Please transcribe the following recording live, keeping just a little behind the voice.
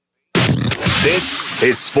This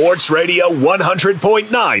is Sports Radio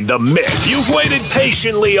 100.9 The Myth. You've waited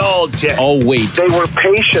patiently all day. Oh, wait. They were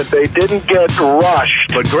patient. They didn't get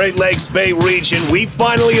rushed. But Great Lakes Bay region, we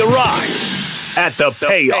finally arrived at the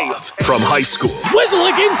Payoff. From high school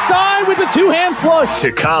Whistling inside with the two-hand flush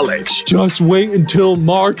to college. Just wait until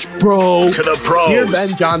March, bro. To the pros. Dear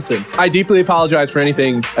Ben Johnson, I deeply apologize for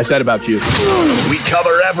anything I said about you. We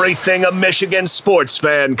cover everything a Michigan sports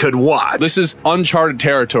fan could want. This is uncharted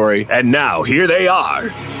territory. And now, here they are.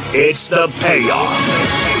 It's the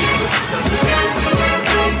Payoff.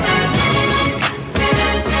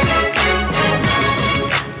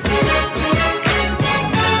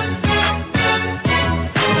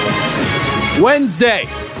 Wednesday.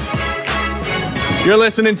 You're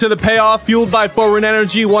listening to The Payoff, fueled by Forward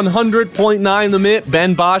Energy 100.9 The Myth.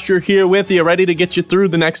 Ben Bosher here with you, ready to get you through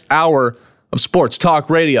the next hour of sports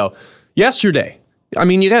talk radio. Yesterday,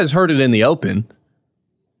 you guys heard it in the open.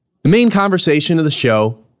 The main conversation of the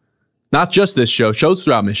show, not just this show, shows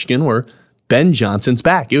throughout Michigan, were Ben Johnson's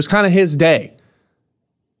back. It was kind of his day.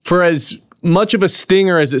 For as much of a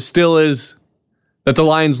stinger as it still is that the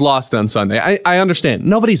Lions lost on Sunday, I understand.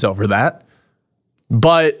 Nobody's over that.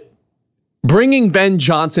 But bringing Ben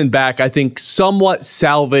Johnson back, I think, somewhat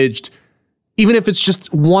salvaged, even if it's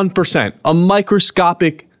just 1%, a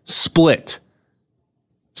microscopic split,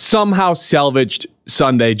 somehow salvaged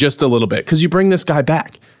Sunday just a little bit. Because you bring this guy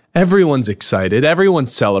back. Everyone's excited.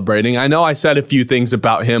 Everyone's celebrating. I know I said a few things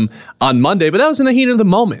about him on Monday, but that was in the heat of the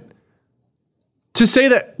moment. To say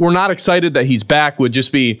that we're not excited that he's back would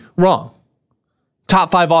just be wrong.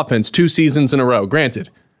 Top 5 offense, 2 seasons in a row. Granted,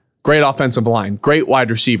 great offensive line, great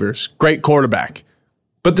wide receivers, great quarterback.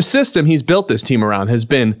 But the system he's built this team around has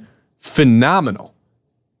been phenomenal.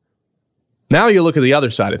 Now you look at the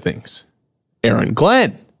other side of things. Aaron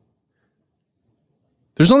Glenn.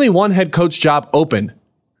 There's only one head coach job open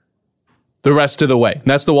the rest of the way, and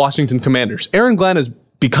that's the Washington Commanders. Aaron Glenn has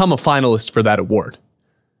become a finalist for that award.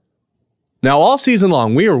 Now, all season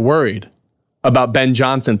long, we were worried about Ben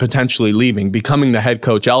Johnson potentially leaving, becoming the head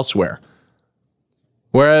coach elsewhere.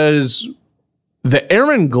 Whereas the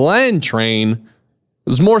Aaron Glenn train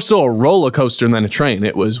was more so a roller coaster than a train.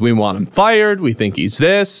 It was, we want him fired, we think he's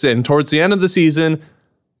this, and towards the end of the season,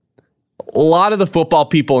 a lot of the football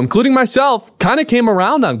people, including myself, kind of came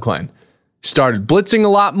around on Glenn. Started blitzing a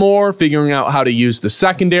lot more, figuring out how to use the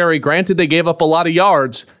secondary. Granted, they gave up a lot of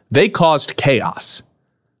yards. They caused chaos.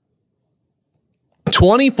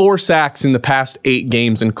 24 sacks in the past 8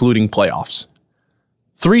 games, including playoffs.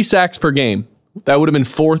 3 sacks per game. That would have been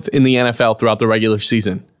 4th in the NFL throughout the regular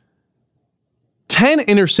season. 10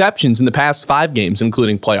 interceptions in the past 5 games,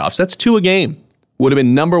 including playoffs. That's 2 a game. Would have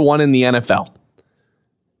been number 1 in the NFL.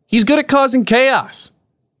 He's good at causing chaos.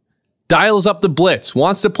 Dials up the blitz.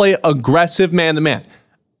 Wants to play aggressive man-to-man.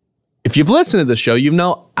 If you've listened to the show, you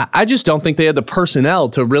know I just don't think they had the personnel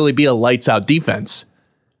to really be a lights-out defense.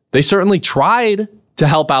 They certainly tried to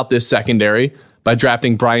help out this secondary by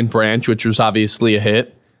drafting Brian Branch, which was obviously a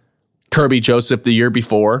hit. Kirby Joseph the year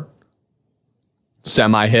before,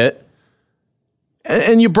 semi-hit.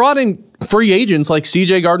 And you brought in free agents like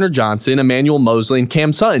C.J. Gardner-Johnson, Emmanuel Mosley, and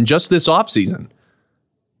Cam Sutton just this offseason.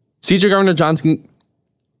 C.J. Gardner-Johnson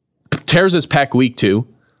tears his pec week 2.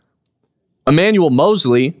 Emmanuel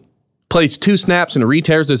Mosley plays 2 snaps and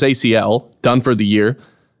re-tears his ACL, done for the year.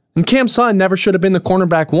 And Cam Sutton never should have been the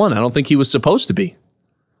cornerback 1. I don't think he was supposed to be.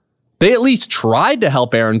 They at least tried to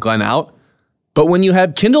help Aaron Glenn out. But when you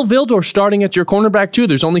have Kindle Vildor starting at your cornerback 2,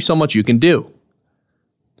 there's only so much you can do.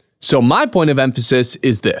 So my point of emphasis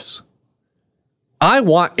is this. I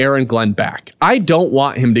want Aaron Glenn back. I don't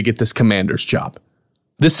want him to get this Commander's job.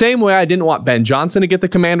 The same way I didn't want Ben Johnson to get the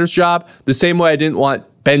Commander's job, the same way I didn't want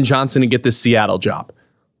Ben Johnson to get the Seattle job.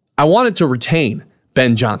 I wanted to retain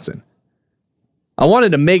Ben Johnson. I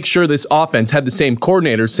wanted to make sure this offense had the same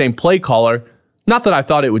coordinator, same play caller. Not that I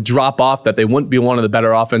thought it would drop off, that they wouldn't be one of the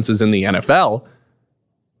better offenses in the NFL,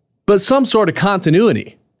 but some sort of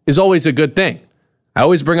continuity is always a good thing. I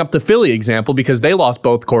always bring up the Philly example because they lost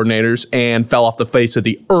both coordinators and fell off the face of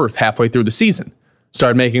the earth halfway through the season.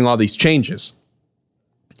 Started making all these changes.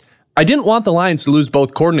 I didn't want the Lions to lose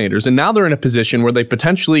both coordinators, and now they're in a position where they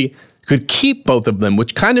potentially could keep both of them,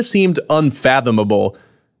 which kind of seemed unfathomable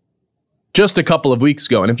just a couple of weeks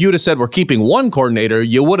ago. And if you would have said we're keeping one coordinator,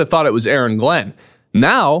 you would have thought it was Aaron Glenn.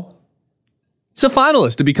 Now, he's a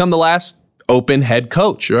finalist to become the last open head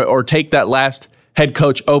coach or take that last head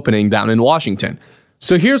coach opening down in Washington.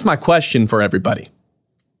 So here's my question for everybody.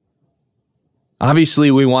 Obviously,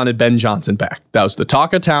 we wanted Ben Johnson back. That was the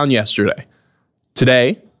talk of town yesterday.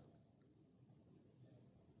 Today,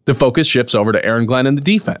 the focus shifts over to Aaron Glenn and the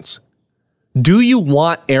defense. Do you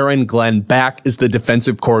want Aaron Glenn back as the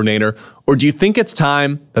defensive coordinator, or do you think it's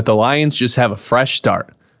time that the Lions just have a fresh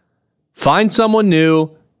start? Find someone new,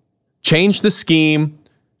 change the scheme,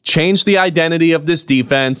 change the identity of this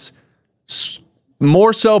defense,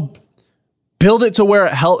 more so build it to where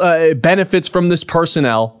it benefits from this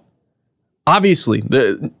personnel. Obviously,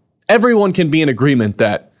 everyone can be in agreement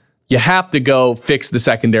that you have to go fix the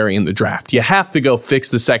secondary in the draft. You have to go fix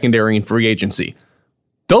the secondary in free agency.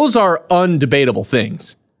 Those are undebatable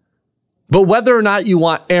things. But whether or not you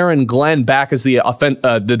want Aaron Glenn back as the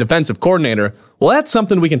defensive coordinator, well, that's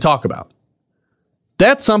something we can talk about.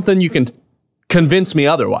 That's something you can convince me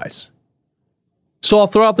otherwise. So I'll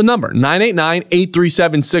throw out the number,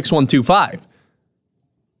 989-837-6125.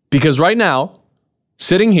 Because right now,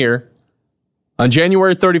 sitting here on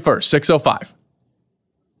January 31st, 6:05,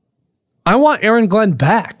 I want Aaron Glenn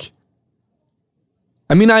back.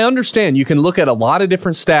 I mean, I understand you can look at a lot of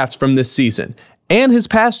different stats from this season and his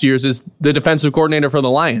past years as the defensive coordinator for the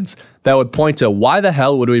Lions that would point to why the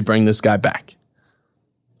hell would we bring this guy back?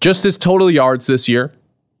 Just his total yards this year,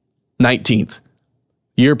 19th.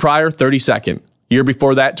 Year prior, 32nd. Year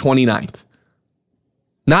before that, 29th.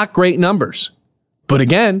 Not great numbers. But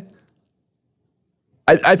again,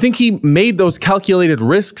 I think he made those calculated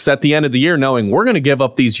risks at the end of the year knowing we're going to give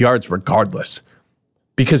up these yards regardless.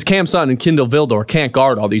 Because Cam Sutton and Kindle Vildor can't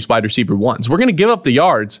guard all these wide receiver ones. We're going to give up the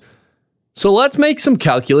yards. So let's make some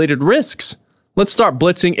calculated risks. Let's start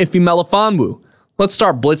blitzing Ife Melifonwu. Let's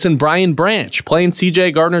start blitzing Brian Branch, playing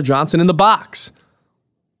CJ Gardner-Johnson in the box.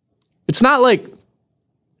 It's not like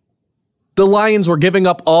the Lions were giving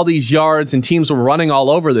up all these yards and teams were running all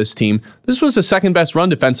over this team. This was the second best run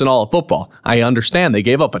defense in all of football. I understand they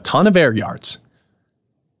gave up a ton of air yards,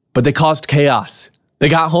 but they caused chaos. They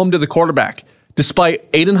got home to the quarterback,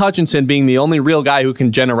 despite Aiden Hutchinson being the only real guy who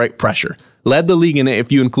can generate pressure. Led the league in it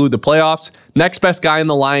if you include the playoffs. Next best guy in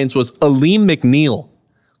the Lions was Aleem McNeil,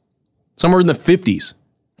 somewhere in the 50s.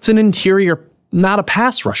 It's an interior, not a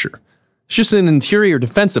pass rusher. It's just an interior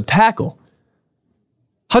defensive tackle.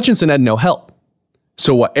 Hutchinson had no help.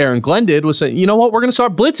 So what Aaron Glenn did was say, you know what, we're going to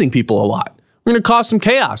start blitzing people a lot. We're going to cause some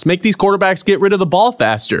chaos, make these quarterbacks get rid of the ball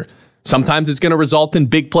faster. Sometimes it's going to result in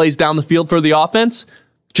big plays down the field for the offense.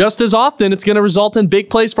 Just as often, it's going to result in big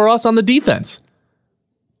plays for us on the defense.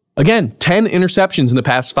 Again, 10 interceptions in the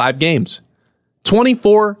past 5 games.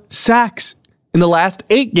 24 sacks in the last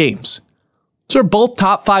 8 games. Those are both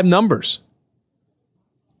top 5 numbers.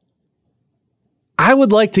 I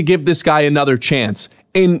would like to give this guy another chance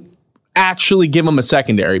and actually give him a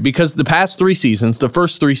secondary because the past 3 seasons, the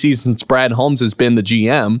first 3 seasons Brad Holmes has been the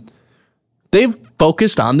GM, they've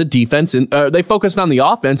focused on the defense and they focused on the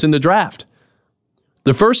offense in the draft.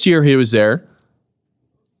 The first year he was there,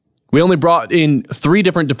 we only brought in 3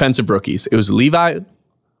 different defensive rookies. It was Levi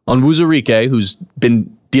Onwuzurike, who's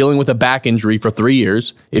been dealing with a back injury for 3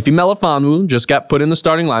 years. Ife Melifonwu just got put in the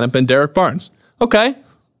starting lineup, and Derek Barnes. Okay.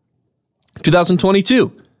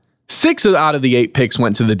 2022. 6 out of the 8 picks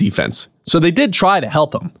went to the defense. So they did try to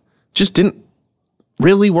help him. Just didn't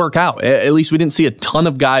really work out. At least we didn't see a ton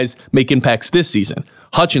of guys make impacts this season.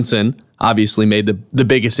 Hutchinson obviously made the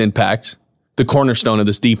biggest impact, the cornerstone of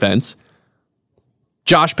this defense.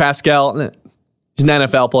 Josh Pascal, he's an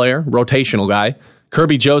NFL player, rotational guy.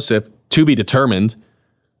 Kirby Joseph, to be determined.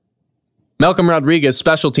 Malcolm Rodriguez,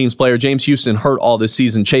 special teams player. James Houston hurt all this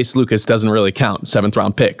season. Chase Lucas doesn't really count. 7th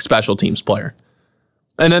round pick, special teams player.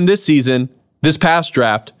 And then this season, this past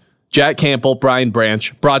draft, Jack Campbell, Brian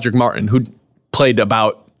Branch, Broderick Martin, who played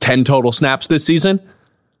about 10 total snaps this season.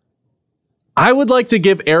 I would like to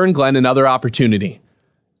give Aaron Glenn another opportunity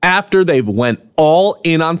after they've went all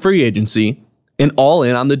in on free agency and all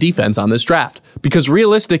in on the defense on this draft. Because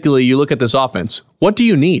realistically, you look at this offense, what do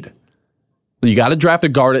you need? You got to draft a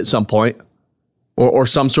guard at some point or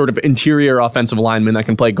some sort of interior offensive lineman that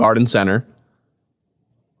can play guard and center.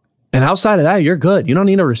 And outside of that, you're good. You don't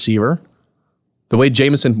need a receiver. The way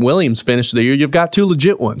Jameson Williams finished the year, you've got 2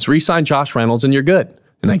 legit ones. Re-sign Josh Reynolds and you're good.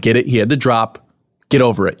 And I get it. He had the drop. Get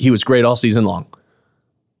over it. He was great all season long.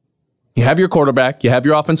 You have your quarterback. You have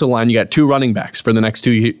your offensive line. You got 2 running backs for the next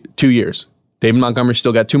 2 years. David Montgomery's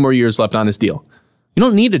still got 2 more years left on his deal. You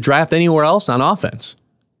don't need to draft anywhere else on offense.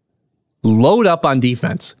 Load up on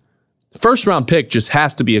defense. First round pick just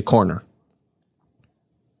has to be a corner.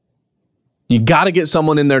 You got to get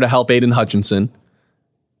someone in there to help Aiden Hutchinson.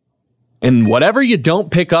 And whatever you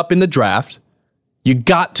don't pick up in the draft, you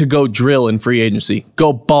got to go drill in free agency.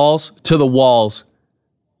 Go balls to the walls,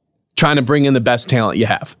 trying to bring in the best talent you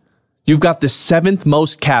have. You've got the 7th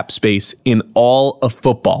most cap space in all of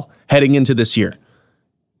football heading into this year.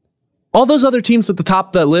 All those other teams at the top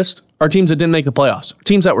of that list are teams that didn't make the playoffs,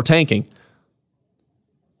 teams that were tanking.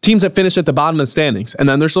 teams that finish at the bottom of the standings. And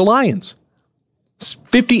then there's the Lions. It's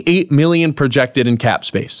 $58 million projected in cap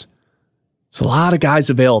space. There's a lot of guys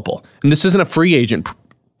available. And this isn't a free agent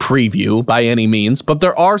preview by any means, but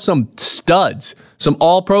there are some studs, some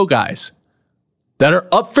all-pro guys that are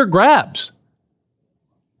up for grabs.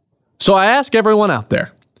 So I ask everyone out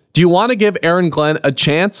there, do you want to give Aaron Glenn a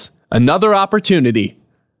chance, another opportunity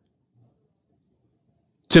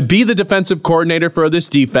to be the defensive coordinator for this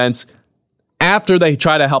defense after they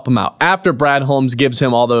try to help him out, after Brad Holmes gives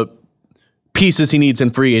him all the pieces he needs in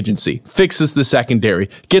free agency, fixes the secondary,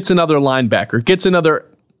 gets another linebacker, gets another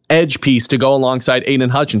edge piece to go alongside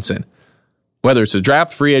Aiden Hutchinson? Whether it's a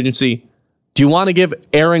draft, free agency, do you want to give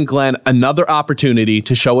Aaron Glenn another opportunity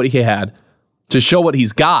to show what he had, to show what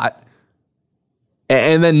he's got?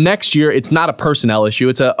 And then next year, it's not a personnel issue.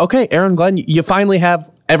 It's okay, Aaron Glenn, you finally have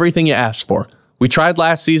everything you asked for. We tried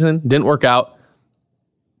last season, didn't work out.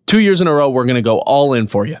 2 years in a row, we're going to go all in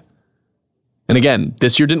for you. And again,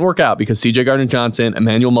 this year didn't work out because CJ Gardner-Johnson,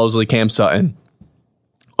 Emmanuel Moseley, Cam Sutton,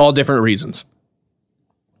 all different reasons.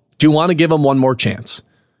 Do you want to give him one more chance?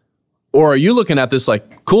 Or are you looking at this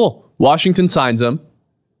like, cool, Washington signs him,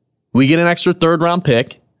 we get an extra third-round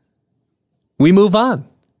pick, we move on.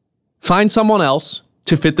 Find someone else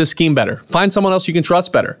to fit this scheme better. Find someone else you can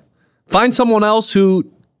trust better. Find someone else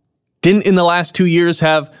who didn't in the last 2 years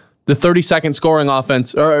have the 32nd scoring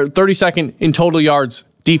offense or 32nd in total yards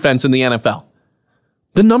defense in the NFL.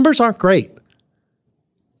 The numbers aren't great.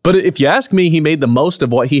 But if you ask me, he made the most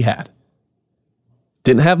of what he had.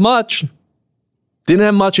 Didn't have much. Didn't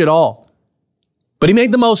have much at all. But he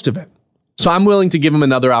made the most of it. So I'm willing to give him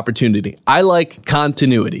another opportunity. I like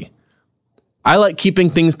continuity. I like keeping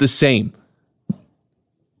things the same.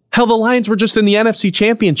 Hell, the Lions were just in the NFC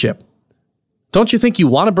Championship. Don't you think you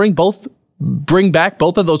want to bring back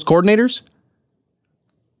both of those coordinators?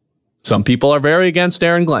 Some people are very against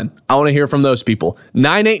Aaron Glenn. I want to hear from those people.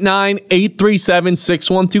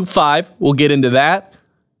 989-837-6125. We'll get into that.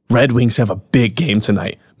 Red Wings have a big game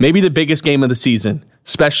tonight. Maybe the biggest game of the season,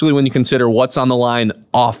 especially when you consider what's on the line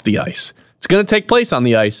off the ice. It's going to take place on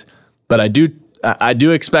the ice, but I do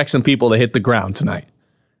expect some people to hit the ground tonight.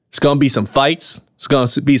 It's going to be some fights. It's going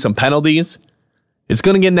to be some penalties. It's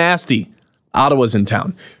going to get nasty. Ottawa's in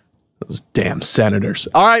town. Those damn Senators.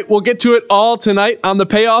 All right, we'll get to it all tonight on The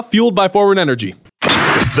Payoff, fueled by Forward Energy.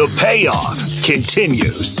 The Payoff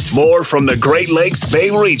continues. More from the Great Lakes Bay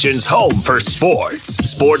region's home for sports.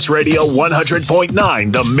 Sports Radio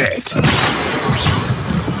 100.9 The Mitt.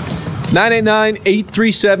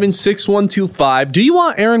 989-837-6125. Do you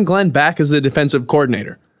want Aaron Glenn back as the defensive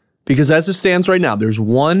coordinator? Because as it stands right now, there's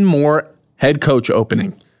one more head coach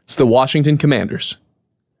opening. It's the Washington Commanders.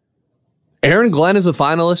 Aaron Glenn is a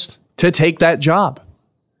finalist to take that job.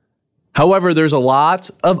 However, there's a lot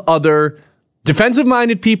of other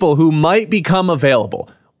defensive-minded people who might become available.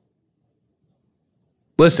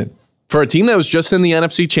 Listen, for a team that was just in the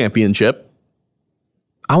NFC Championship,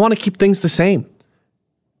 I want to keep things the same.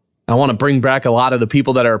 I want to bring back a lot of the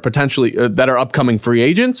people that are potentially that are upcoming free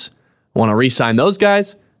agents. I want to re-sign those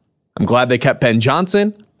guys. I'm glad they kept Ben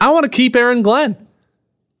Johnson. I want to keep Aaron Glenn.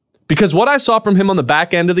 Because what I saw from him on the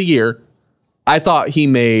back end of the year, I thought he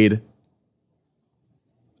made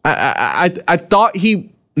I thought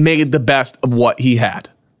he made the best of what he had.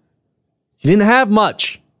 He didn't have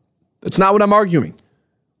much. That's not what I'm arguing.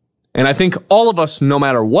 And I think all of us, no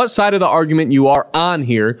matter what side of the argument you are on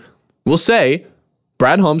here, will say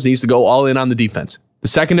Brad Holmes needs to go all in on the defense. The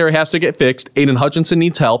secondary has to get fixed. Aiden Hutchinson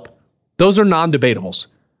needs help. Those are non-debatables.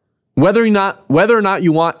 Whether or not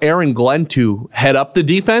you want Aaron Glenn to head up the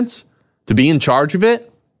defense, to be in charge of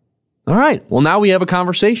it, all right, well, now we have a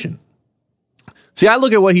conversation. See, I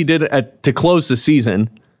look at what he did to close the season,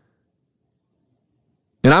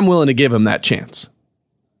 and I'm willing to give him that chance.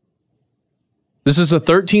 This is the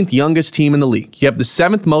 13th youngest team in the league. You have the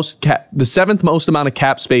seventh most amount of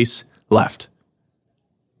cap space left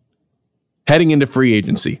heading into free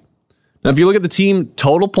agency. Now, if you look at the team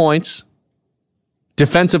total points,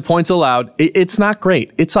 defensive points allowed, it's not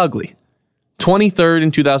great. It's ugly. 23rd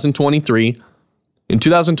in 2023. In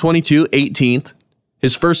 2022, 18th.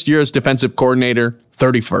 His first year as defensive coordinator,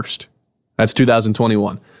 31st. That's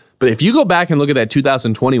 2021. But if you go back and look at that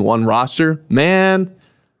 2021 roster, man,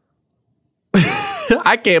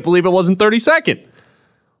 I can't believe it wasn't 32nd.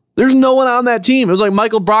 There's no one on that team. It was like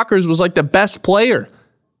Michael Brockers was like the best player.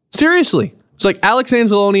 Seriously. It's like Alex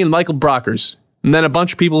Anzalone and Michael Brockers. And then a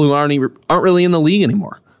bunch of people who aren't really in the league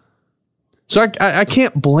anymore. So I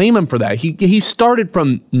can't blame him for that. He started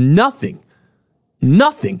from nothing.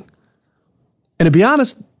 Nothing. And to be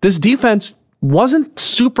honest, this defense wasn't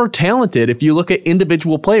super talented if you look at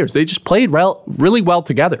individual players. They just played really well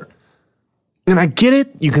together. And I get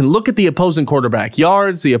it. You can look at the opposing quarterback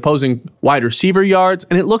yards, the opposing wide receiver yards,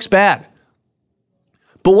 and it looks bad.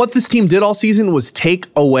 But what this team did all season was take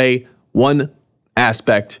away one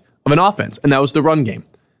aspect of an offense, and that was the run game.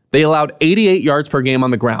 They allowed 88 yards per game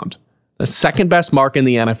on the ground, the second best mark in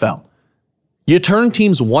the NFL. You turn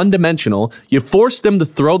teams one-dimensional. You force them to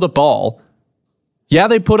throw the ball. Yeah,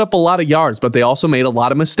 they put up a lot of yards, but they also made a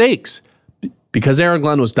lot of mistakes. Because Aaron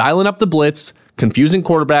Glenn was dialing up the blitz, confusing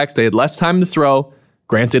quarterbacks, they had less time to throw.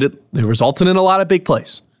 Granted, it resulted in a lot of big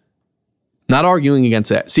plays. Not arguing against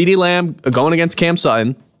that. CeeDee Lamb going against Cam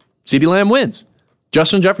Sutton. CeeDee Lamb wins.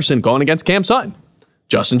 Justin Jefferson going against Cam Sutton.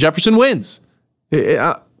 Justin Jefferson wins.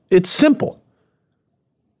 It's simple.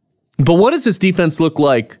 But what does this defense look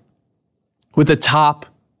like with a top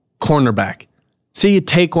cornerback? Say you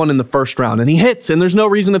take one in the first round and he hits, and there's no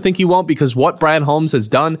reason to think he won't because what Brad Holmes has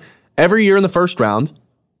done every year in the first round,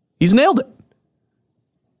 he's nailed it.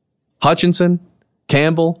 Hutchinson,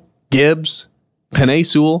 Campbell, Gibbs, Penei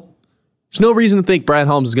Sewell. There's no reason to think Brad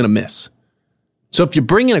Holmes is going to miss. So if you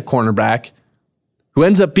bring in a cornerback who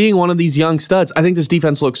ends up being one of these young studs, I think this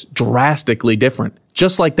defense looks drastically different.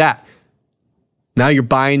 Just like that. Now you're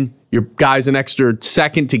buying your guys an extra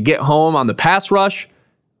second to get home on the pass rush.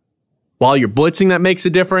 While you're blitzing, that makes a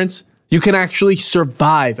difference. You can actually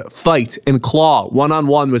survive, fight, and claw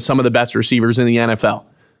one-on-one with some of the best receivers in the NFL.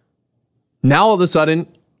 Now, all of a sudden,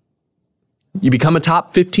 you become a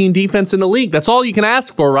top 15 defense in the league. That's all you can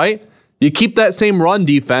ask for, right? You keep that same run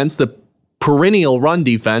defense, the perennial run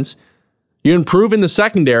defense. You improve in the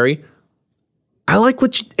secondary. I like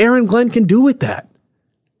what Aaron Glenn can do with that.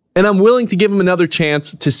 And I'm willing to give him another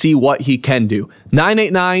chance to see what he can do.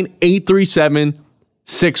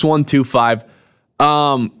 989-837-6125.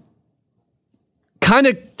 Kind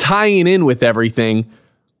of tying in with everything.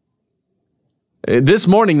 This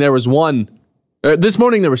morning there was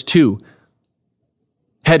two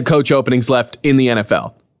head coach openings left in the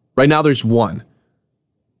NFL. Right now there's one.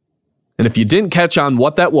 And if you didn't catch on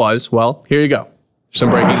what that was, well, here you go. Some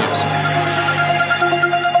breaking news.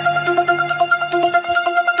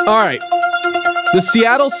 All right. The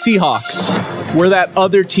Seattle Seahawks were that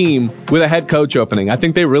other team with a head coach opening. I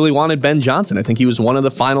think they really wanted Ben Johnson. I think he was one of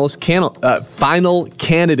the final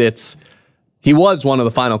candidates. He was one of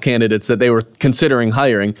the final candidates that they were considering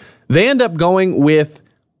hiring. They end up going with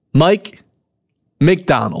Mike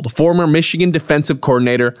Macdonald, a former Michigan defensive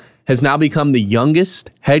coordinator, has now become the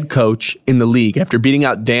youngest head coach in the league after beating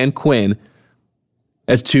out Dan Quinn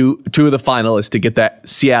as two of the finalists to get that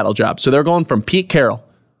Seattle job. So they're going from Pete Carroll,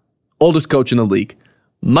 oldest coach in the league,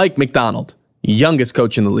 Mike Macdonald, youngest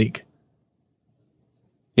coach in the league.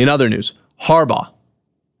 In other news, Harbaugh,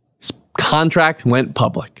 his contract went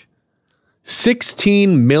public.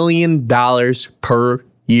 $16 million per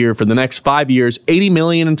year for the next 5 years, $80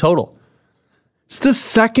 million in total. It's the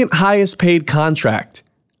second highest paid contract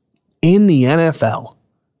in the NFL.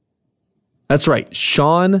 That's right.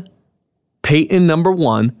 Sean Payton, number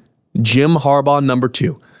 1, Jim Harbaugh, number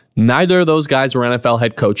 2. Neither of those guys were NFL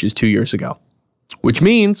head coaches 2 years ago, which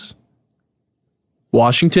means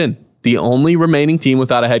Washington, the only remaining team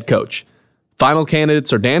without a head coach. Final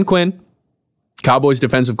candidates are Dan Quinn, Cowboys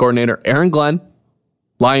defensive coordinator, Aaron Glenn,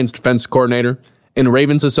 Lions defensive coordinator, and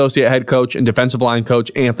Ravens associate head coach and defensive line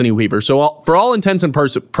coach Anthony Weaver. So for all intents and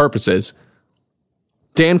purposes,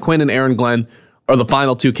 Dan Quinn and Aaron Glenn are the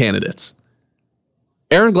final two candidates.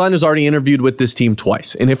 Aaron Glenn has already interviewed with this team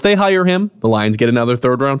twice, and if they hire him, the Lions get another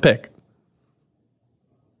third-round pick.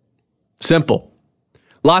 Simple.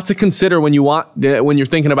 Lot to consider when you're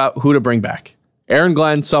thinking about who to bring back. Aaron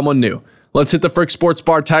Glenn, someone new. Let's hit the Frick Sports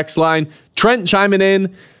Bar text line. Trent chiming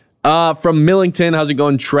in from Millington. How's it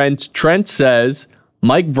going, Trent? Trent says,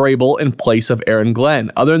 Mike Vrabel in place of Aaron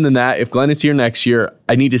Glenn. Other than that, if Glenn is here next year,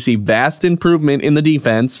 I need to see vast improvement in the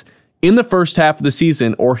defense in the first half of the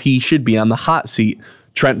season, or he should be on the hot seat.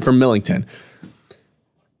 Trent from Millington.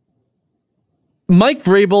 Mike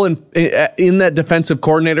Vrabel in that defensive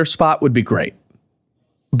coordinator spot would be great.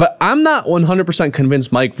 But I'm not 100%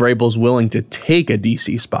 convinced Mike Vrabel's willing to take a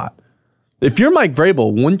DC spot. If you're Mike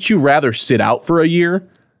Vrabel, wouldn't you rather sit out for a year,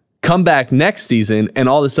 come back next season, and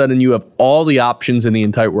all of a sudden you have all the options in the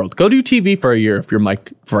entire world? Go do TV for a year if you're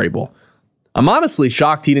Mike Vrabel. I'm honestly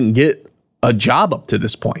shocked he didn't get a job up to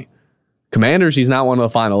this point. Commanders, he's not one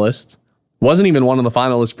of the finalists. Wasn't even one of the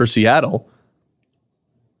finalists for Seattle.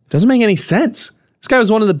 Doesn't make any sense. This guy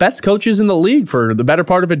was one of the best coaches in the league for the better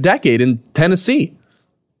part of a decade in Tennessee.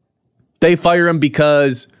 They fire him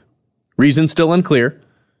because reasons still unclear.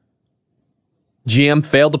 GM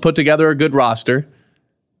failed to put together a good roster.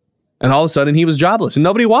 And all of a sudden, he was jobless, and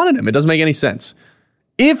nobody wanted him. It doesn't make any sense.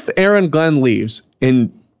 If Aaron Glenn leaves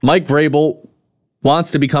and Mike Vrabel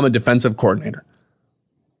wants to become a defensive coordinator,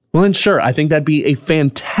 well, then sure, I think that'd be a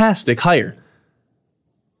fantastic hire.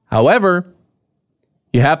 However,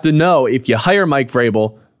 you have to know if you hire Mike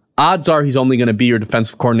Vrabel, odds are he's only going to be your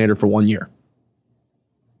defensive coordinator for 1 year.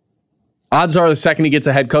 Odds are the second he gets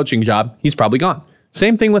a head coaching job, he's probably gone.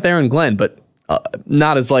 Same thing with Aaron Glenn, but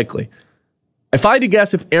not as likely. If I had to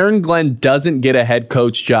guess, if Aaron Glenn doesn't get a head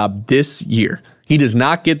coach job this year, he does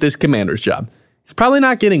not get this Commander's job, he's probably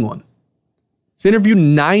not getting one. He's interviewed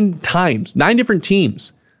 9 times, 9 different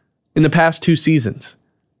teams in the past 2 seasons.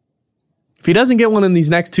 If he doesn't get one in these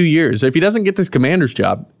next 2 years, if he doesn't get this Commander's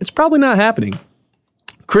job, it's probably not happening.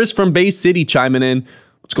 Chris from Bay City chiming in.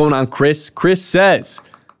 What's going on, Chris? Chris says,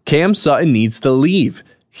 Cam Sutton needs to leave.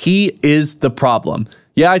 He is the problem.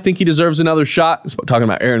 Yeah, I think he deserves another shot. Talking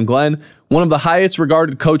about Aaron Glenn, one of the highest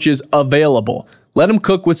regarded coaches available. Let him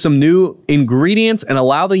cook with some new ingredients and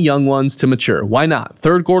allow the young ones to mature. Why not?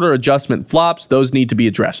 Third quarter adjustment flops, those need to be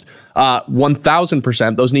addressed.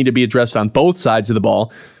 1,000%, those need to be addressed on both sides of the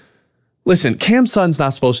ball. Listen, Cam Sutton's not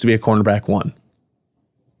supposed to be a cornerback 1.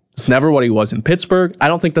 It's never what he was in Pittsburgh. I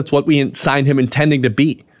don't think that's what we signed him intending to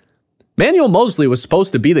be. Manuel Mosley was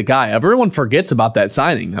supposed to be the guy. Everyone forgets about that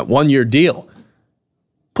signing, that 1-year deal.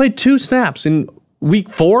 Played 2 snaps in week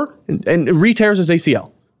 4 and re-tears his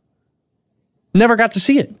ACL. Never got to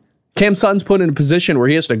see it. Cam Sutton's put in a position where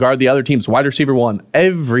he has to guard the other team's wide receiver 1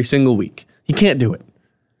 every single week. He can't do it.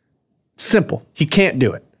 Simple. He can't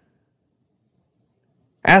do it.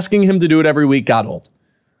 Asking him to do it every week got old.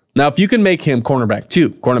 Now, if you can make him cornerback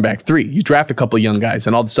 2, cornerback 3, you draft a couple of young guys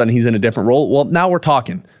and all of a sudden he's in a different role, well, now we're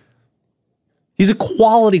talking. He's a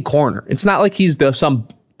quality corner. It's not like he's some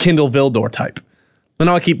Kindle Vildor type. I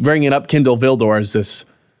know I keep bringing up Kindle Vildor as this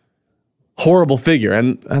horrible figure,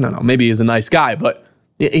 and I don't know, maybe he's a nice guy, but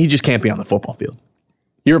he just can't be on the football field.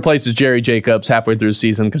 He replaces Jerry Jacobs halfway through the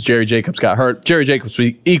season because Jerry Jacobs got hurt. Jerry Jacobs was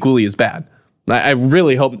equally as bad. I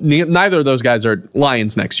really hope neither of those guys are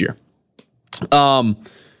Lions next year.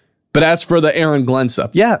 But as for the Aaron Glenn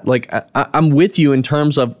stuff, yeah, like I'm with you in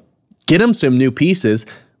terms of get him some new pieces,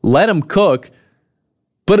 let him cook.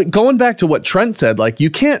 But going back to what Trent said, like you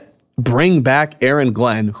can't bring back Aaron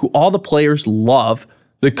Glenn, who all the players love,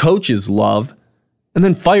 the coaches love, and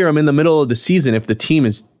then fire him in the middle of the season if the team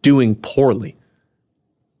is doing poorly.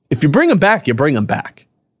 If you bring him back, you bring him back.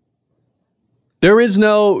 There is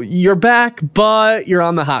no, you're back, but you're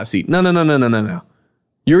on the hot seat. No.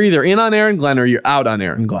 You're either in on Aaron Glenn or you're out on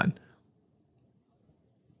Aaron Glenn.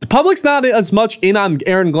 The public's not as much in on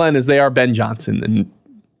Aaron Glenn as they are Ben Johnson. And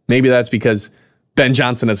maybe that's because Ben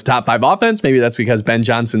Johnson has a top 5 offense. Maybe that's because Ben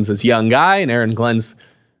Johnson's this young guy and Aaron Glenn's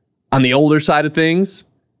on the older side of things,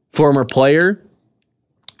 former player.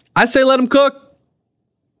 I say let him cook.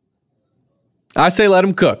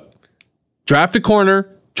 Draft a corner,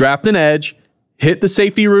 draft an edge, hit the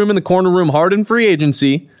safety room and the corner room hard in free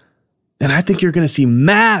agency, and I think you're going to see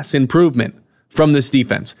mass improvement from this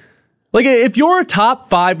defense. Like, if you're a top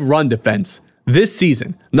 5 run defense this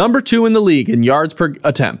season, number 2 in the league in yards per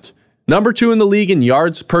attempt, number 2 in the league in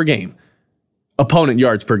yards per game, opponent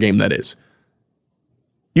yards per game, that is.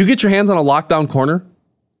 You get your hands on a lockdown corner.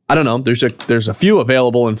 I don't know. There's a few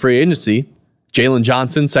available in free agency. Jalen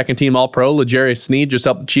Johnson, second team All-Pro. L'Jarius Sneed just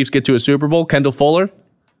helped the Chiefs get to a Super Bowl. Kendall Fuller.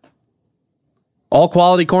 All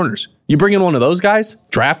quality corners. You bring in one of those guys,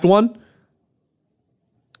 draft one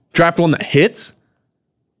that hits.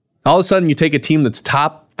 All of a sudden, you take a team that's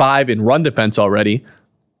top 5 in run defense already,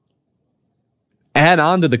 add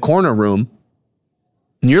on to the corner room,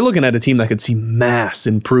 and you're looking at a team that could see mass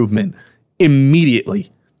improvement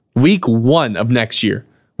immediately. Week 1 of next year,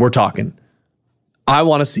 we're talking. I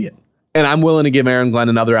want to see it. And I'm willing to give Aaron Glenn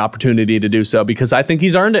another opportunity to do so because I think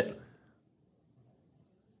he's earned it.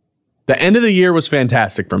 The end of the year was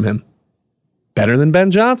fantastic from him. Better than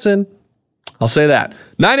Ben Johnson. I'll say that.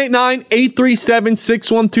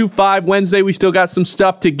 989-837-6125. Wednesday, we still got some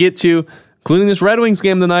stuff to get to, including this Red Wings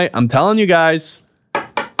game tonight. I'm telling you guys,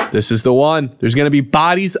 this is the one. There's going to be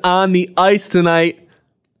bodies on the ice tonight.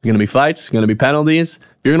 There's going to be fights. There's going to be penalties.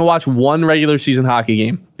 If you're going to watch one regular season hockey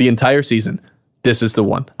game, the entire season, this is the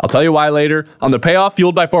one. I'll tell you why later on the Payoff,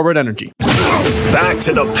 fueled by Forward Energy. Back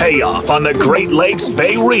to the Payoff on the Great Lakes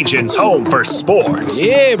Bay Region's home for sports.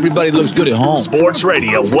 Yeah, everybody looks good at home. Sports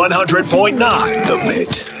Radio 100.9 The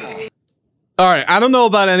Mitt. All right, I don't know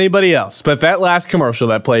about anybody else, but that last commercial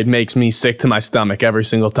that played makes me sick to my stomach every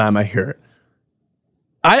single time I hear it.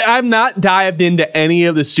 I'm not dived into any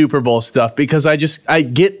of the Super Bowl stuff because I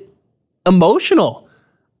get emotional.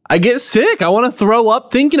 I get sick. I want to throw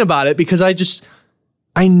up thinking about it because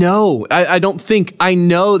I know. I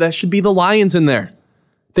know that should be the Lions in there.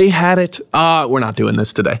 They had it. We're not doing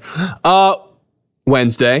this today.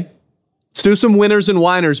 Wednesday. Let's do some winners and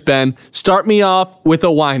whiners, Ben. Start me off with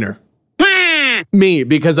a whiner. Me,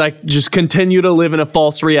 because I just continue to live in a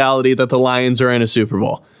false reality that the Lions are in a Super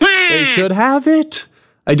Bowl. They should have it.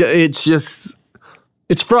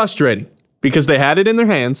 It's frustrating because they had it in their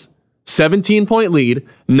hands. 17-point lead,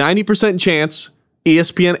 90% chance,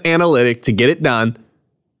 ESPN analytic to get it done.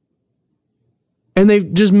 And they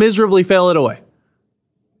just miserably fail it away.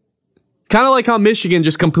 Kind of like how Michigan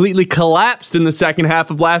just completely collapsed in the second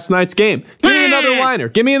half of last night's game. Give me another whiner.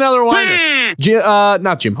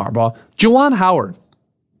 Not Jim Harbaugh. Juwan Howard.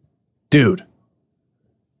 Dude.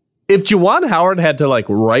 If Juwan Howard had to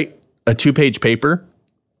write a 2-page paper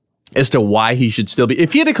as to why he should still be,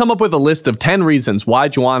 if he had to come up with a list of 10 reasons why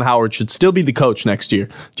Juwan Howard should still be the coach next year,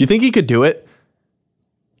 do you think he could do it?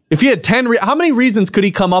 If he had 10, how many reasons could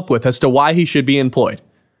he come up with as to why he should be employed?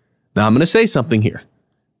 Now I'm going to say something here.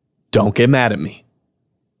 Don't get mad at me.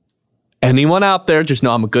 Anyone out there, just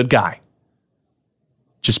know I'm a good guy.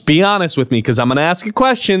 Just be honest with me because I'm going to ask a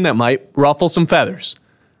question that might ruffle some feathers.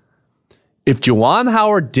 If Juwan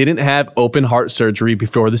Howard didn't have open heart surgery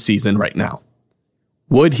before the season right now,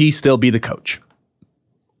 would he still be the coach?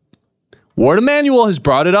 Ward Emanuel has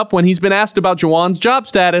brought it up when he's been asked about Juwan's job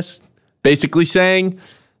status, basically saying,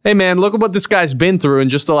 hey man, look at what this guy's been through in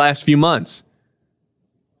just the last few months.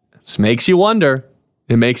 This makes you wonder.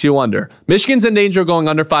 It makes you wonder. Michigan's in danger of going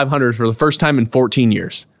under 500 for the first time in 14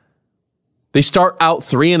 years. They start out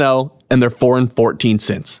 3-0, and they're 4-14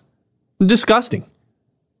 since. Disgusting.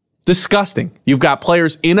 Disgusting. You've got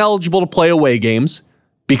players ineligible to play away games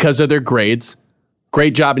because of their grades.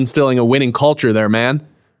 Great job instilling a winning culture there, man.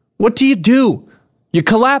 What do? You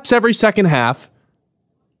collapse every second half.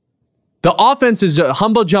 The offense is a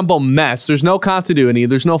humbo-jumbo mess. There's no continuity.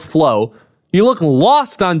 There's no flow. You look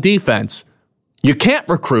lost on defense. You can't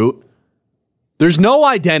recruit. There's no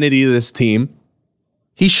identity to this team.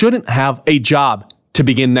 He shouldn't have a job to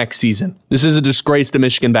begin next season. This is a disgrace to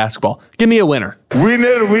Michigan basketball. Give me a winner.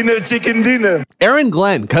 Winner, chicken dinner. Aaron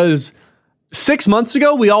Glenn, because 6 months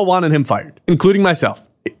ago, we all wanted him fired, including myself.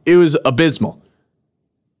 It was abysmal.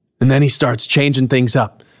 And then he starts changing things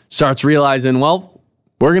up. Starts realizing, well,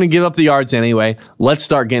 we're going to give up the yards anyway. Let's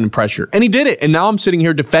start getting pressure. And he did it. And now I'm sitting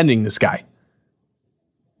here defending this guy.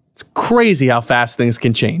 It's crazy how fast things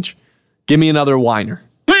can change. Give me another whiner.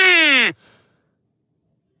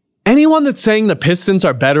 Anyone that's saying the Pistons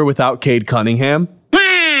are better without Cade Cunningham,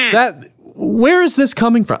 where is this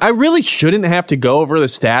coming from? I really shouldn't have to go over the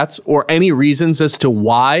stats or any reasons as to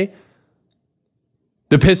why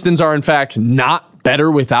the Pistons are in fact not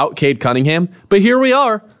better without Cade Cunningham. But here we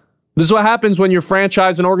are. This is what happens when your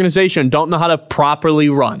franchise and organization don't know how to properly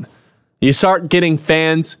run. You start getting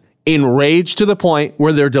fans enraged to the point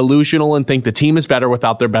where they're delusional and think the team is better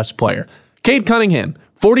without their best player. Cade Cunningham,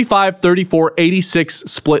 45, 34, 86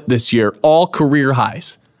 split this year, all career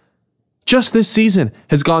highs. Just this season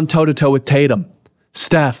has gone toe-to-toe with Tatum,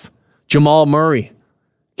 Steph, Jamal Murray.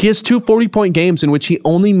 He has 2 40-point games in which he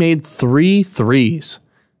only made 3 threes.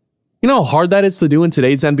 You know how hard that is to do in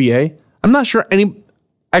today's NBA? I'm not sure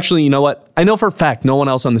Actually, you know what? I know for a fact no one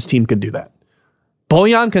else on this team could do that.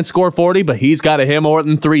 Bojan can score 40, but he's got to hit more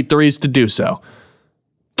than 3 threes to do so.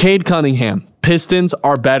 Cade Cunningham, Pistons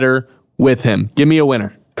are better with him. Give me a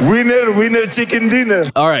winner. Winner, chicken dinner.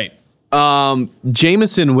 All right.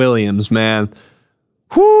 Jamison Williams, man.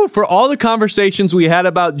 Whew, for all the conversations we had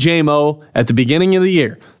about J-Mo at the beginning of the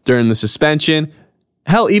year, during the suspension,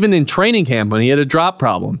 hell, even in training camp when he had a drop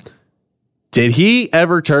problem, did he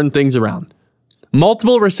ever turn things around?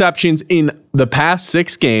 Multiple receptions in the past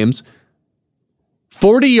 6 games,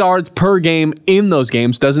 40 yards per game in those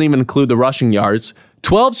games, doesn't even include the rushing yards,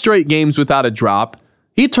 12 straight games without a drop.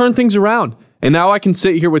 He turned things around. And now I can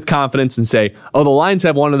sit here with confidence and say, oh, the Lions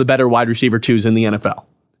have one of the better wide receiver 2s in the NFL.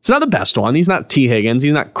 He's not the best one. He's not T. Higgins.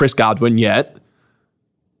 He's not Chris Godwin yet.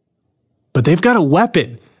 But they've got a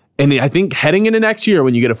weapon. And I think heading into next year,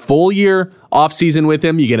 when you get a full year offseason with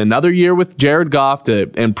him, you get another year with Jared Goff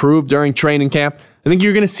to improve during training camp, I think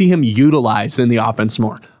you're going to see him utilized in the offense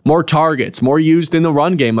more. More targets, more used in the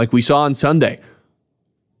run game like we saw on Sunday.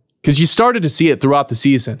 Because you started to see it throughout the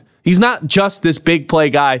season. He's not just this big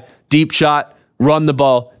play guy, deep shot, run the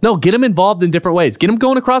ball. No, get him involved in different ways. Get him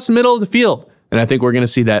going across the middle of the field. And I think we're going to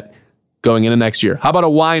see that going into next year. How about a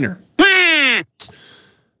whiner?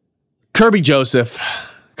 Kirby Joseph.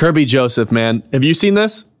 Kirby Joseph, man. Have you seen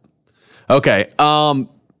this? Okay.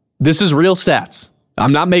 This is real stats.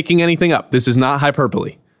 I'm not making anything up. This is not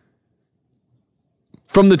hyperbole.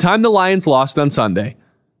 From the time the Lions lost on Sunday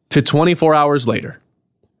to 24 hours later,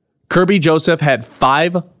 Kirby Joseph had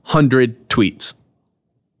 500 tweets.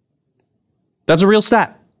 That's a real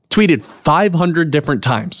stat. Tweeted 500 different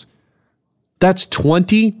times. That's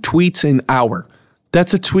 20 tweets an hour.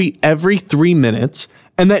 That's a tweet every 3 minutes,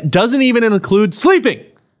 and that doesn't even include sleeping.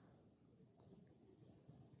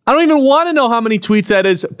 I don't even want to know how many tweets that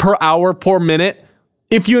is per hour, per minute.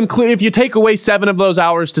 If you take away 7 of those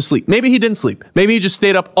hours to sleep. Maybe he didn't sleep. Maybe he just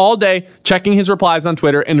stayed up all day checking his replies on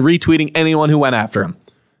Twitter and retweeting anyone who went after him.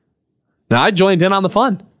 Now, I joined in on the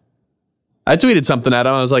fun. I tweeted something at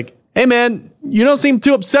him. I was like, hey, man, you don't seem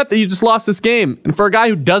too upset that you just lost this game. And for a guy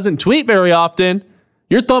who doesn't tweet very often,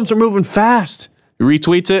 your thumbs are moving fast. He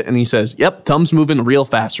retweets it, and he says, yep, thumbs moving real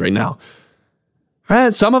fast right now. All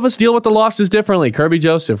right, some of us deal with the losses differently. Kirby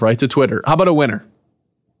Joseph writes to Twitter. How about a winner?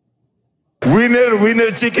 Winner,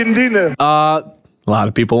 chicken dinner. A lot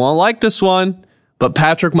of people won't like this one, but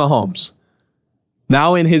Patrick Mahomes.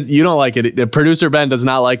 Now in his, you don't like it. The producer Ben does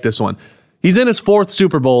not like this one. He's in his 4th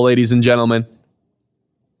Super Bowl, ladies and gentlemen.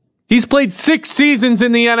 He's played 6 seasons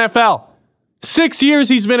in the NFL. 6 years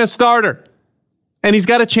he's been a starter. And he's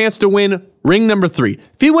got a chance to win ring number 3.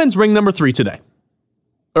 If he wins ring number 3 today,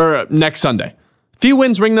 or next Sunday, if he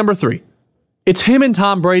wins ring number 3, it's him and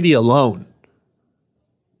Tom Brady alone.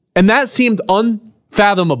 And that seemed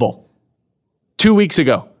unfathomable 2 weeks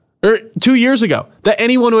ago, or 2 years ago, that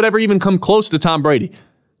anyone would ever even come close to Tom Brady.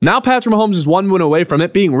 Now Patrick Mahomes is 1 win away from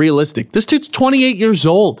it being realistic. This dude's 28 years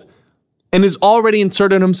old and has already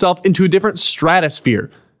inserted himself into a different stratosphere.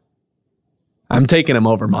 I'm taking him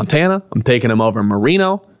over Montana. I'm taking him over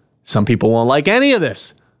Marino. Some people won't like any of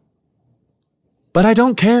this. But I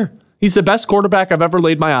don't care. He's the best quarterback I've ever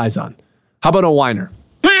laid my eyes on. How about a whiner?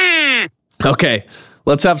 Okay,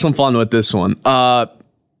 let's have some fun with this one. The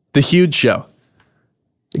Huge Show.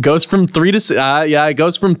 It goes from 3 to 6. It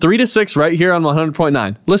goes from 3 to 6 right here on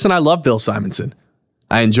 100.9. Listen, I love Bill Simonson.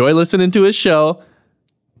 I enjoy listening to his show.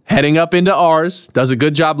 Heading up into ours, does a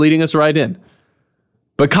good job leading us right in.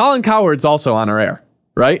 But Colin Cowherd's also on our air,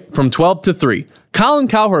 right? From 12 to 3. Colin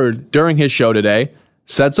Cowherd, during his show today,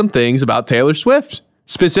 said some things about Taylor Swift,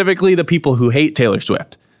 specifically the people who hate Taylor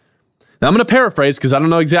Swift. Now, I'm going to paraphrase because I don't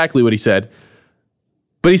know exactly what he said.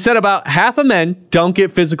 But he said about half of men don't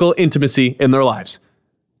get physical intimacy in their lives.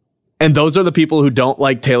 And those are the people who don't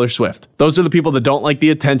like Taylor Swift. Those are the people that don't like the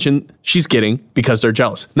attention she's getting because they're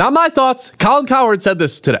jealous. Not my thoughts. Colin Cowherd said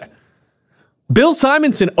this today. Bill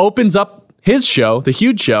Simonson opens up his show, The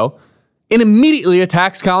Huge Show, and immediately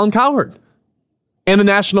attacks Colin Cowherd and the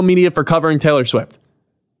national media for covering Taylor Swift.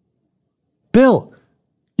 Bill,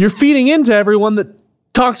 you're feeding into everyone that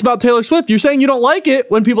talks about Taylor Swift. You're saying you don't like it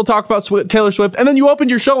when people talk about Taylor Swift, and then you opened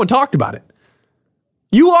your show and talked about it.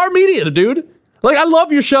 You are media, dude. Like, I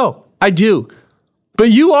love your show. I do. But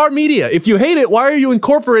you are media. If you hate it, why are you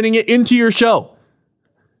incorporating it into your show?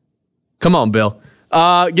 Come on, Bill.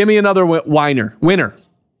 Give me another winner. Winner,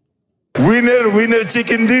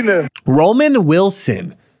 chicken dinner. Roman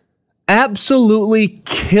Wilson. Absolutely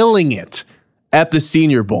killing it at the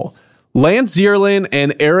Senior Bowl. Lance Zierlein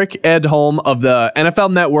and Eric Edholm of the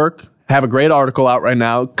NFL Network have a great article out right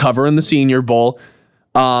now covering the Senior Bowl.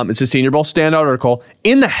 It's a Senior Bowl standout article.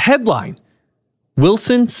 In the headline,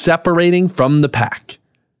 Wilson separating from the pack.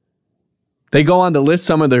 They go on to list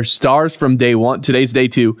some of their stars from day one. Today's day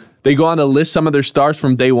 2. They go on to list some of their stars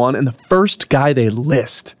from day 1, and the first guy they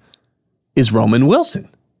list is Roman Wilson.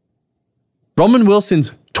 Roman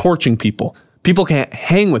Wilson's torching people. People can't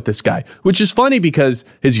hang with this guy, which is funny because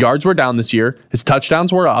his yards were down this year, his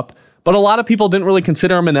touchdowns were up, but a lot of people didn't really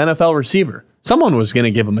consider him an NFL receiver. Someone was going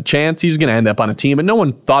to give him a chance. He was going to end up on a team, but no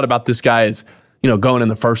one thought about this guy as, going in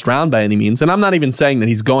the first round by any means. And I'm not even saying that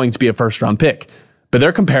he's going to be a first-round pick, but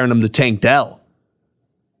they're comparing him to Tank Dell.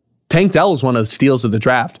 Tank Dell was one of the steals of the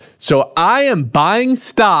draft. So I am buying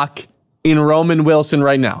stock in Roman Wilson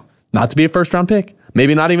right now. Not to be a first-round pick,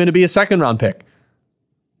 maybe not even to be a second-round pick.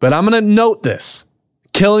 But I'm going to note this.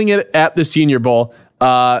 Killing it at the Senior Bowl.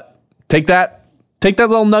 Take that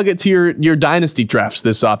little nugget to your dynasty drafts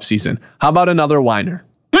this offseason. How about another whiner?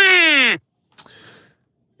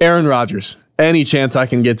 Aaron Rodgers. Any chance I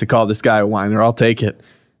can get to call this guy a whiner, I'll take it.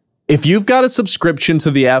 If you've got a subscription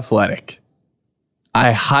to The Athletic,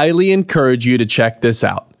 I highly encourage you to check this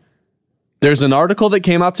out. There's an article that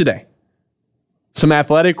came out today. Some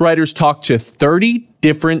Athletic writers talked to 30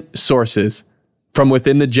 different sources from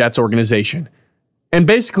within the Jets organization and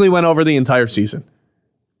basically went over the entire season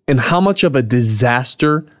and how much of a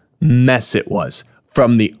disaster mess it was,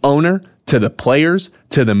 from the owner to the players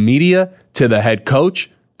to the media to the head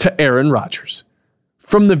coach to Aaron Rodgers.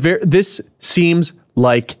 This seems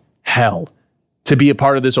like hell to be a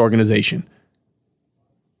part of this organization.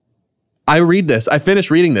 I read this. I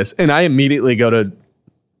finish reading this, and I immediately go to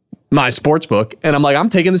my sports book, and I'm like, I'm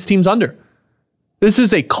taking this team's under. This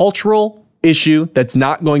is a cultural issue that's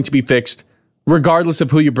not going to be fixed regardless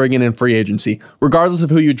of who you bring in free agency, regardless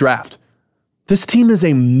of who you draft. This team is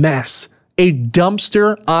a mess. A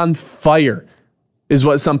dumpster on fire is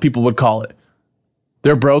what some people would call it.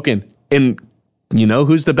 They're broken. And you know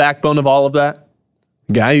who's the backbone of all of that?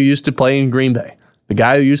 The guy who used to play in Green Bay. The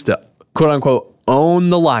guy who used to, quote unquote, own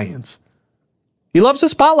the Lions. He loves the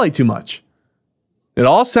spotlight too much. It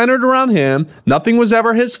all centered around him. Nothing was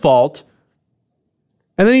ever his fault.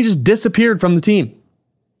 And then he just disappeared from the team.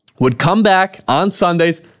 Would come back on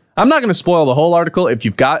Sundays. I'm not going to spoil the whole article. If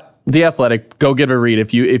you've got The Athletic, go give it a read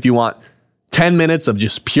if you want 10 minutes of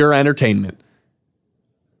just pure entertainment.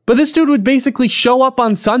 But this dude would basically show up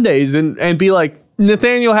on Sundays and be like,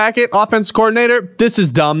 Nathaniel Hackett, offense coordinator, this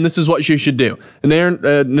is dumb. This is what you should do. And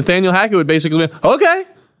Nathaniel Hackett would basically be, okay,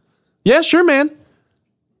 yeah, sure, man.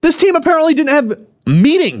 This team apparently didn't have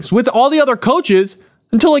meetings with all the other coaches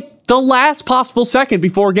until like the last possible second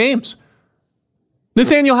before games.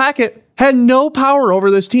 Nathaniel Hackett had no power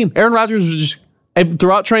over this team. Aaron Rodgers was just,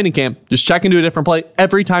 throughout training camp, just checking to a different play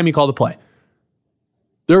every time he called a play.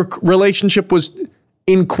 Their relationship was,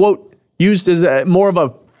 in quote, used as more of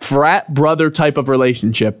a frat brother type of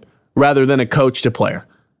relationship rather than a coach to player.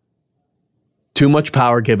 Too much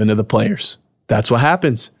power given to the players. That's what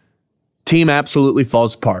happens. Team absolutely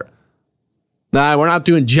falls apart. Now, we're not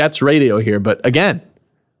doing Jets radio here, but again,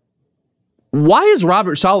 why is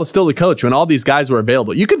Robert Saleh still the coach when all these guys were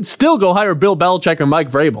available? You could still go hire Bill Belichick or Mike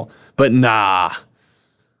Vrabel, but nah.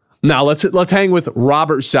 Now let's hang with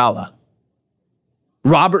Robert Saleh.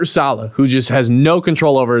 Robert Saleh, who just has no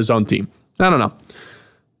control over his own team. I don't know.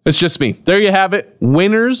 It's just me. There you have it.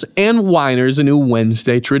 Winners and Whiners, a new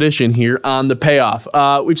Wednesday tradition here on the Payoff.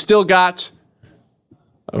 We've still got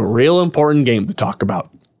a real important game to talk about.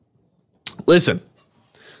 Listen,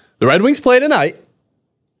 the Red Wings play tonight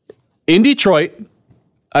in Detroit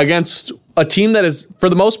against a team that has, for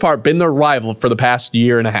the most part, been their rival for the past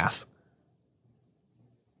year and a half.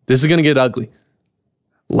 This is going to get ugly.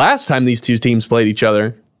 Last time these two teams played each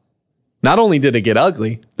other, not only did it get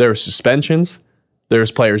ugly, there were suspensions, there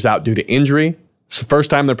was players out due to injury. It's the first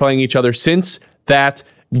time they're playing each other since that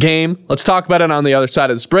game. Let's talk about it on the other side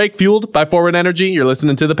of this break. Fueled by Forward Energy, you're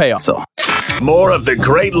listening to The Payoff. More of the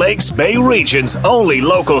Great Lakes Bay region's only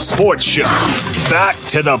local sports show. Back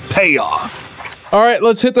to The Payoff. All right,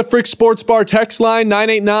 let's hit the Frick Sports Bar text line,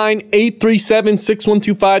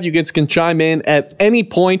 989-837-6125. You guys can chime in at any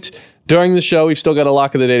point during the show. We've still got a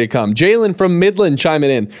lock of the day to come. Jalen from Midland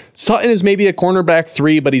chiming in. Sutton is maybe a cornerback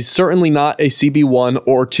 3, but he's certainly not a CB1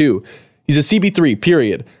 or 2. He's a CB3,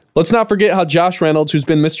 period. Let's not forget how Josh Reynolds, who's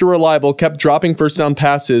been Mr. Reliable, kept dropping first down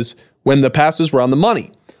passes when the passes were on the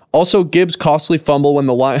money. Also, Gibbs' costly fumble when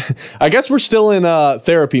the line... I guess we're still in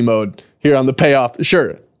therapy mode here on the Payoff.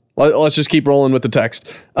 Sure. Let's just keep rolling with the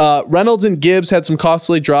text. Reynolds and Gibbs had some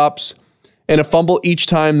costly drops and a fumble each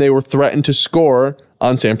time they were threatened to score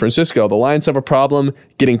on San Francisco. The Lions have a problem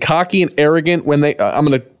getting cocky and arrogant when they... I'm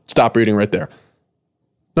going to stop reading right there.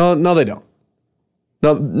 No, they don't.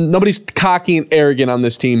 No, nobody's cocky and arrogant on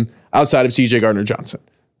this team outside of CJ Gardner-Johnson.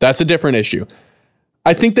 That's a different issue.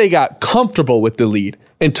 I think they got comfortable with the lead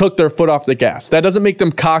and took their foot off the gas. That doesn't make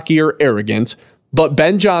them cocky or arrogant, but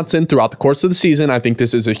Ben Johnson, throughout the course of the season, I think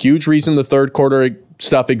this is a huge reason the third quarter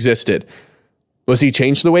stuff existed, was he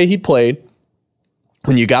changed the way he played.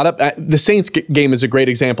 When you got up, the Saints game is a great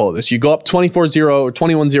example of this. You go up 24-0 or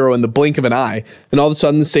 21-0 in the blink of an eye, and all of a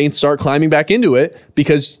sudden the Saints start climbing back into it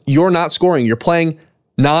because you're not scoring. You're playing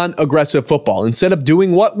non-aggressive football. Instead of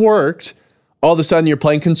doing what worked, all of a sudden you're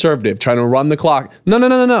playing conservative, trying to run the clock.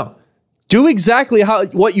 No. Do exactly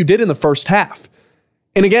what you did in the first half.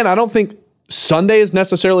 And again, I don't think Sunday is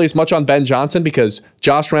necessarily as much on Ben Johnson because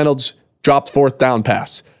Josh Reynolds dropped fourth down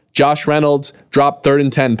pass. Josh Reynolds dropped 3rd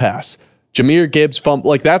and 10 pass. Jahmyr Gibbs fumble.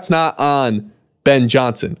 Like, that's not on Ben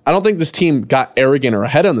Johnson. I don't think this team got arrogant or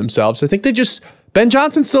ahead of themselves. I think Ben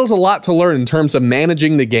Johnson still has a lot to learn in terms of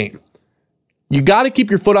managing the game. You got to keep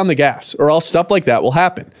your foot on the gas or else stuff like that will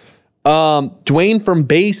happen. Dwayne from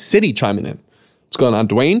Bay City chiming in. What's going on,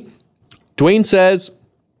 Dwayne? Dwayne says,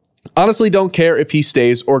 honestly don't care if he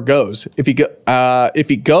stays or goes. If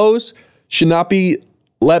he goes, should not be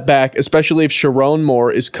let back, especially if Sharon Moore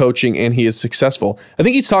is coaching and he is successful. I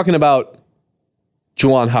think he's talking about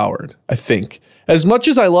Juwan Howard, I think. As much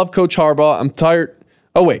as I love Coach Harbaugh, I'm tired.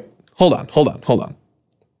 Oh, wait. Hold on.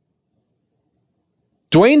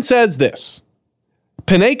 Dwayne says this.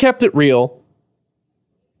 Panay kept it real.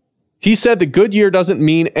 He said the good year doesn't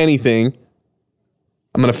mean anything.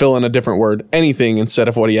 I'm going to fill in a different word, anything, instead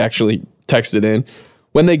of what he actually texted in.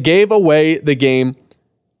 When they gave away the game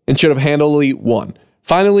and should have handily won.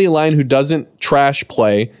 Finally, a line who doesn't trash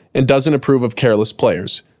play and doesn't approve of careless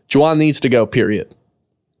players. Juwan needs to go, period.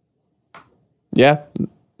 Yeah,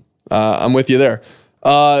 I'm with you there.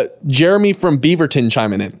 Jeremy from Beaverton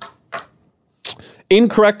chiming in.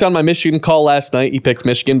 Incorrect on my Michigan call last night. He picked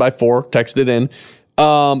Michigan by 4, texted in.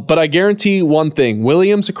 But I guarantee one thing.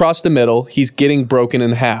 Williams across the middle, he's getting broken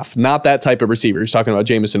in half. Not that type of receiver. He's talking about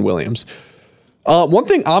Jamison Williams. One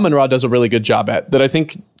thing Amon-Ra does a really good job at that I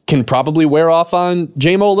think can probably wear off on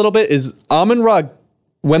JMO a little bit is Amon-Ra,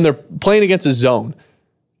 when they're playing against a zone,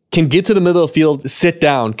 can get to the middle of the field, sit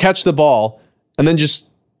down, catch the ball, and then just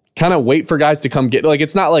kind of wait for guys to come get. Like,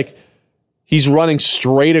 it's not like he's running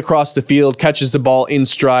straight across the field, catches the ball in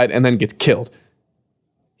stride, and then gets killed.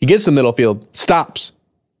 He gets to the middle field, stops,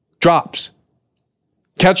 drops,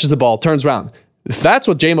 catches the ball, turns around. If that's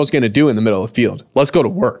what JMO's going to do in the middle of the field, let's go to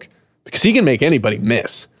work. Because he can make anybody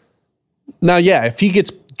miss. Now, yeah, if he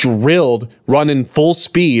gets drilled running full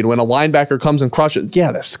speed when a linebacker comes and crushes,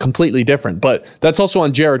 yeah, that's completely different. But that's also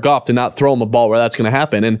on Jared Goff to not throw him a ball where that's going to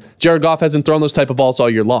happen. And Jared Goff hasn't thrown those type of balls all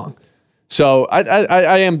year long. So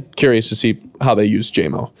I am curious to see how they use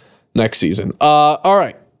JMO next season. All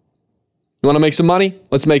right. You want to make some money?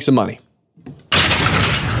 Let's make some money.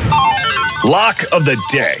 Lock of the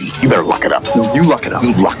day. You better lock it up. No, you lock it up.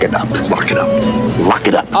 You lock it up. Lock it up. Lock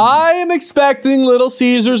it up. I am expecting Little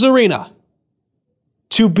Caesars Arena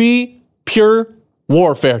to be pure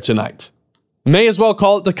warfare tonight. May as well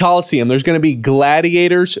call it the Coliseum. There's going to be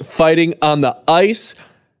gladiators fighting on the ice.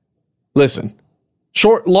 Listen,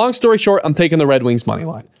 long story short, I'm taking the Red Wings money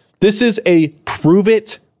line. This is a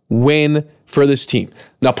prove-it win for this team.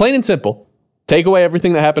 Now, plain and simple, take away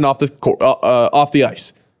everything that happened off the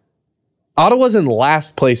ice. Ottawa's in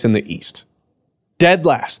last place in the East. Dead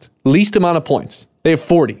last. Least amount of points. They have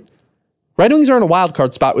 40. Red Wings are in a wild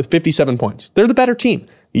card spot with 57 points. They're the better team.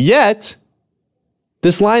 Yet,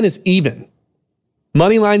 this line is even.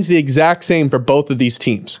 Money line's the exact same for both of these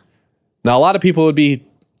teams. Now, a lot of people would be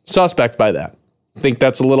suspect by that. Think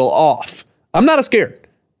that's a little off. I'm not scared.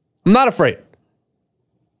 I'm not afraid.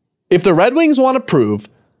 If the Red Wings want to prove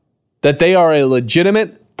that they are a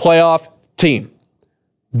legitimate playoff team,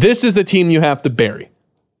 this is the team you have to bury.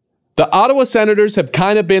 The Ottawa Senators have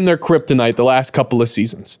kind of been their kryptonite the last couple of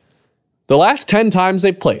seasons. The last 10 times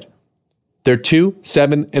they've played, they're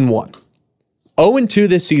 2-7-1. 0-2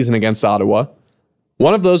 this season against Ottawa.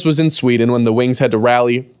 One of those was in Sweden when the Wings had to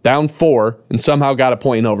rally down 4 and somehow got a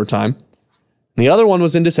point in overtime. And the other one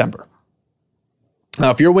was in December.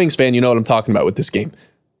 Now, if you're a Wings fan, you know what I'm talking about with this game.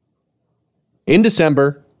 In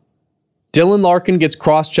December, Dylan Larkin gets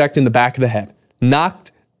cross-checked in the back of the head.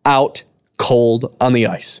 Knocked out cold on the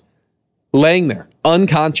ice. Laying there,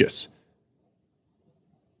 unconscious.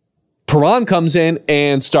 Perron comes in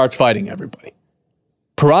and starts fighting everybody.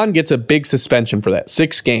 Perron gets a big suspension for that,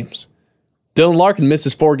 6 games. Dylan Larkin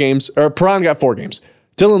misses 4 games, or Perron got 4 games.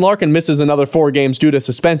 Dylan Larkin misses another 4 games due to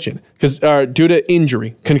suspension, due to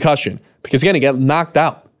injury, concussion, because again, he got knocked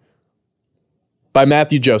out by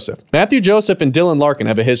Matthew Joseph. Matthew Joseph and Dylan Larkin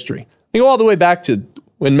have a history. They go all the way back to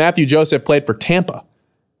when Matthew Joseph played for Tampa.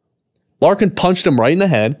 Larkin punched him right in the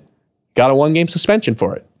head, got a 1-game suspension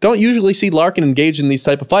for it. Don't usually see Larkin engaged in these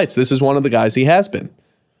type of fights. This is one of the guys he has been.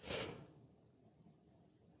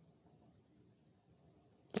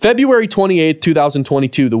 February 28th,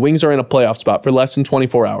 2022, the Wings are in a playoff spot for less than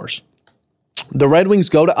 24 hours. The Red Wings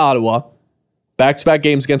go to Ottawa, back-to-back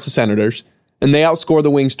games against the Senators, and they outscore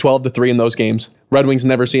the Wings 12-3 in those games. Red Wings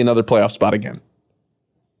never see another playoff spot again.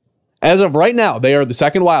 As of right now, they are the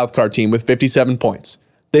second wildcard team with 57 points.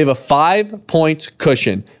 They have a 5-point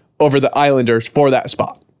cushion over the Islanders for that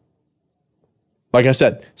spot. Like I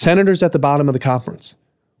said, Senators at the bottom of the conference.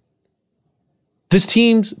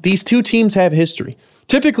 These two teams have history.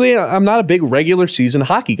 Typically, I'm not a big regular season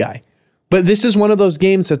hockey guy, but this is one of those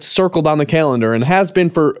games that's circled on the calendar and has been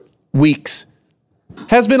for weeks.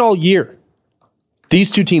 Has been all year.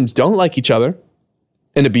 These two teams don't like each other.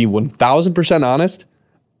 And to be 1,000% honest,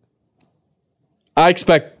 I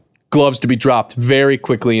expect gloves to be dropped very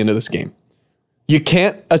quickly into this game. You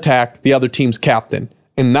can't attack the other team's captain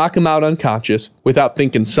and knock him out unconscious without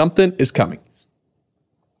thinking something is coming.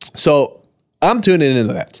 So I'm tuning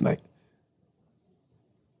into that tonight.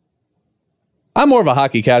 I'm more of a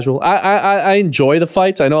hockey casual. I enjoy the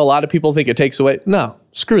fights. I know a lot of people think it takes away. No,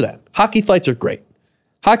 screw that. Hockey fights are great.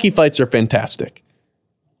 Hockey fights are fantastic.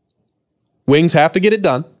 Wings have to get it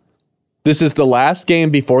done. This is the last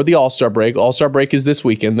game before the All-Star break. All-Star break is this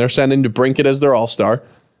weekend. They're sending DeBrincat as their All-Star.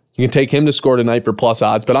 You can take him to score tonight for plus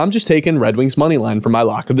odds, but I'm just taking Red Wings money line for my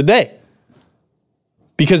lock of the day.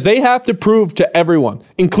 because they have to prove to everyone,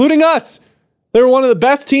 including us, they were one of the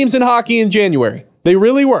best teams in hockey in January. They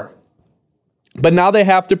really were. But now they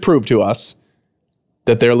have to prove to us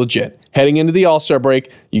that they're legit. Heading into the All-Star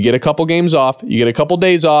break, you get a couple games off, you get a couple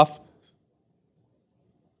days off,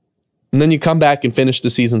 and then you come back and finish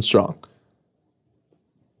the season strong.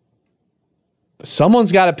 But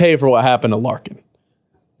someone's got to pay for what happened to Larkin.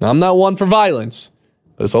 Now, I'm not one for violence,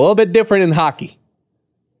 but it's a little bit different in hockey.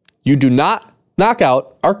 You do not knock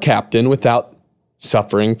out our captain without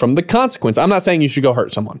suffering from the consequence. I'm not saying you should go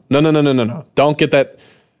hurt someone. No. Don't get that.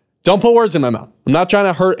 Don't put words in my mouth. I'm not trying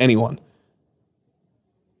to hurt anyone.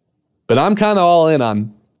 But I'm kind of all in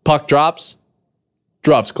on puck drops,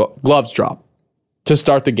 gloves drop to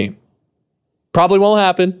start the game. Probably won't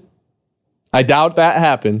happen. I doubt that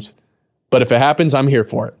happens. But if it happens, I'm here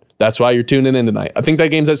for it. That's why you're tuning in tonight. I think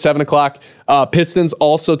that game's at 7 o'clock. Pistons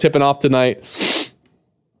also tipping off tonight.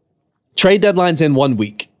 Trade deadline's in 1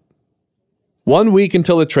 week. 1 week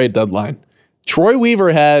until the trade deadline. Troy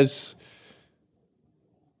Weaver has,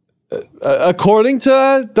 according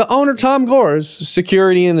to the owner Tom Gores,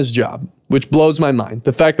 security in his job, which blows my mind.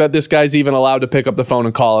 The fact that this guy's even allowed to pick up the phone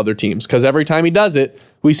and call other teams, because every time he does it,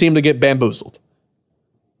 we seem to get bamboozled.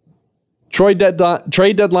 Trade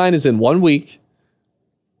deadline is in 1 week.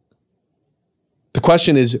 The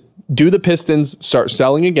question is, do the Pistons start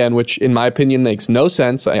selling again, which in my opinion makes no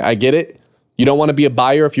sense. I get it. You don't want to be a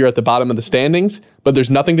buyer if you're at the bottom of the standings, but there's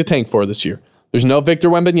nothing to tank for this year. There's no Victor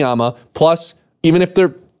Wembanyama. Plus, even if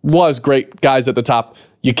there was great guys at the top,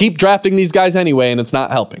 you keep drafting these guys anyway, and it's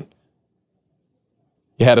not helping.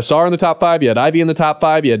 You had Asar in the top 5. You had Ivy in the top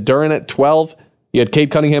 5. You had Duran at 12. You had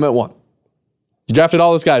Cade Cunningham at 1. You drafted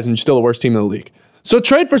all those guys, and you're still the worst team in the league. So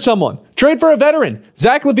trade for someone. Trade for a veteran.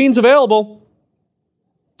 Zach LaVine's available.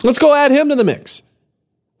 Let's go add him to the mix.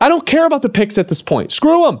 I don't care about the picks at this point.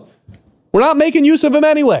 Screw them. We're not making use of him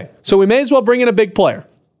anyway, so we may as well bring in a big player.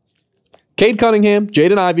 Cade Cunningham,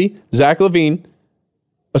 Jaden Ivey, Zach LaVine,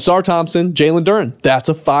 Asar Thompson, Jalen Duren. That's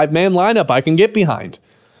a 5-man lineup I can get behind.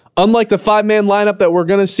 Unlike the 5-man lineup that we're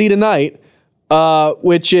going to see tonight,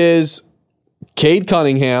 which is Cade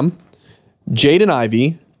Cunningham, Jaden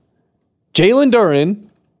Ivey, Jalen Duren,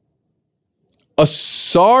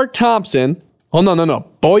 Asar Thompson,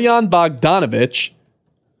 Bojan Bogdanovic.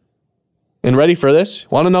 And ready for this?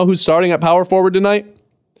 Want to know who's starting at power forward tonight?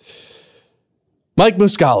 Mike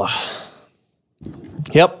Muscala.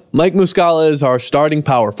 Yep, Mike Muscala is our starting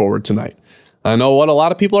power forward tonight. I know what a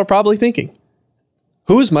lot of people are probably thinking.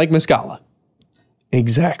 Who is Mike Muscala?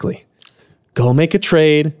 Exactly. Go make a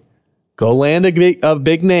trade. Go land a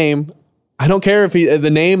big name. I don't care if the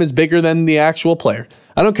name is bigger than the actual player.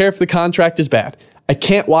 I don't care if the contract is bad. I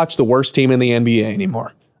can't watch the worst team in the NBA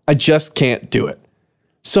anymore. I just can't do it.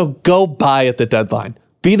 So go buy at the deadline.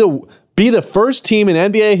 Be the first team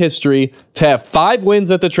in NBA history to have 5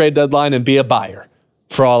 wins at the trade deadline and be a buyer,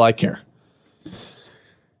 for all I care.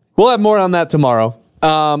 We'll have more on that tomorrow.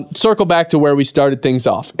 Circle back to where we started things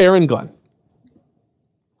off. Aaron Glenn.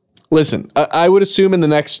 Listen, I would assume in the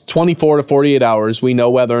next 24 to 48 hours, we know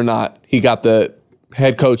whether or not he got the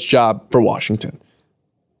head coach job for Washington.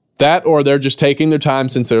 That or they're just taking their time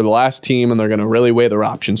since they're the last team and they're going to really weigh their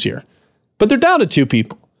options here. But they're down to 2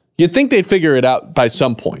 people. You'd think they'd figure it out by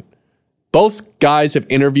some point. Both guys have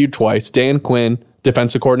interviewed twice. Dan Quinn,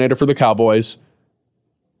 defensive coordinator for the Cowboys.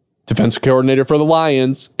 Defensive coordinator for the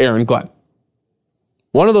Lions, Aaron Glenn.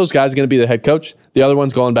 One of those guys is going to be the head coach. The other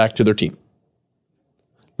one's going back to their team.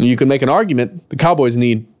 And you can make an argument the Cowboys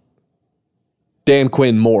need Dan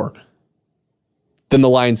Quinn more than the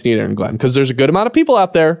Lions need Aaron Glenn, because there's a good amount of people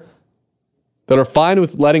out there that are fine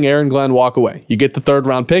with letting Aaron Glenn walk away. You get the 3rd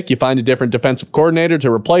round pick, you find a different defensive coordinator to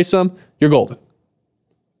replace him, you're golden.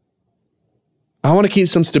 I want to keep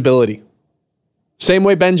some stability. Same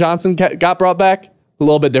way Ben Johnson got brought back. A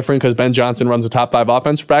little bit different because Ben Johnson runs a top 5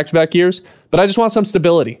 offense for back-to-back years, but I just want some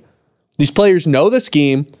stability. These players know the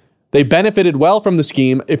scheme. They benefited well from the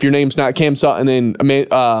scheme if your name's not Cam Sutton and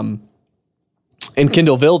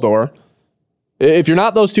Kindle Vildor. If you're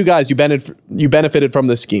not those 2 guys, you benefited from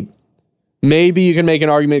this scheme. Maybe you can make an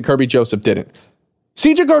argument Kirby Joseph didn't.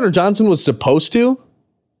 CJ Gardner-Johnson was supposed to,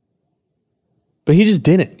 but he just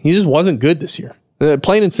didn't. He just wasn't good this year.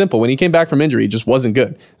 Plain and simple. When he came back from injury, he just wasn't good.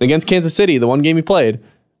 And against Kansas City, the one game he played,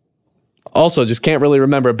 also just can't really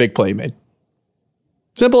remember a big play he made.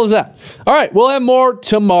 Simple as that. All right, we'll have more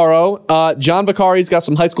tomorrow. John Vicari's got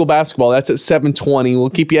some high school basketball. That's at 7:20. We'll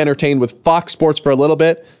keep you entertained with Fox Sports for a little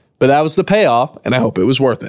bit, but that was the payoff, and I hope it was worth it.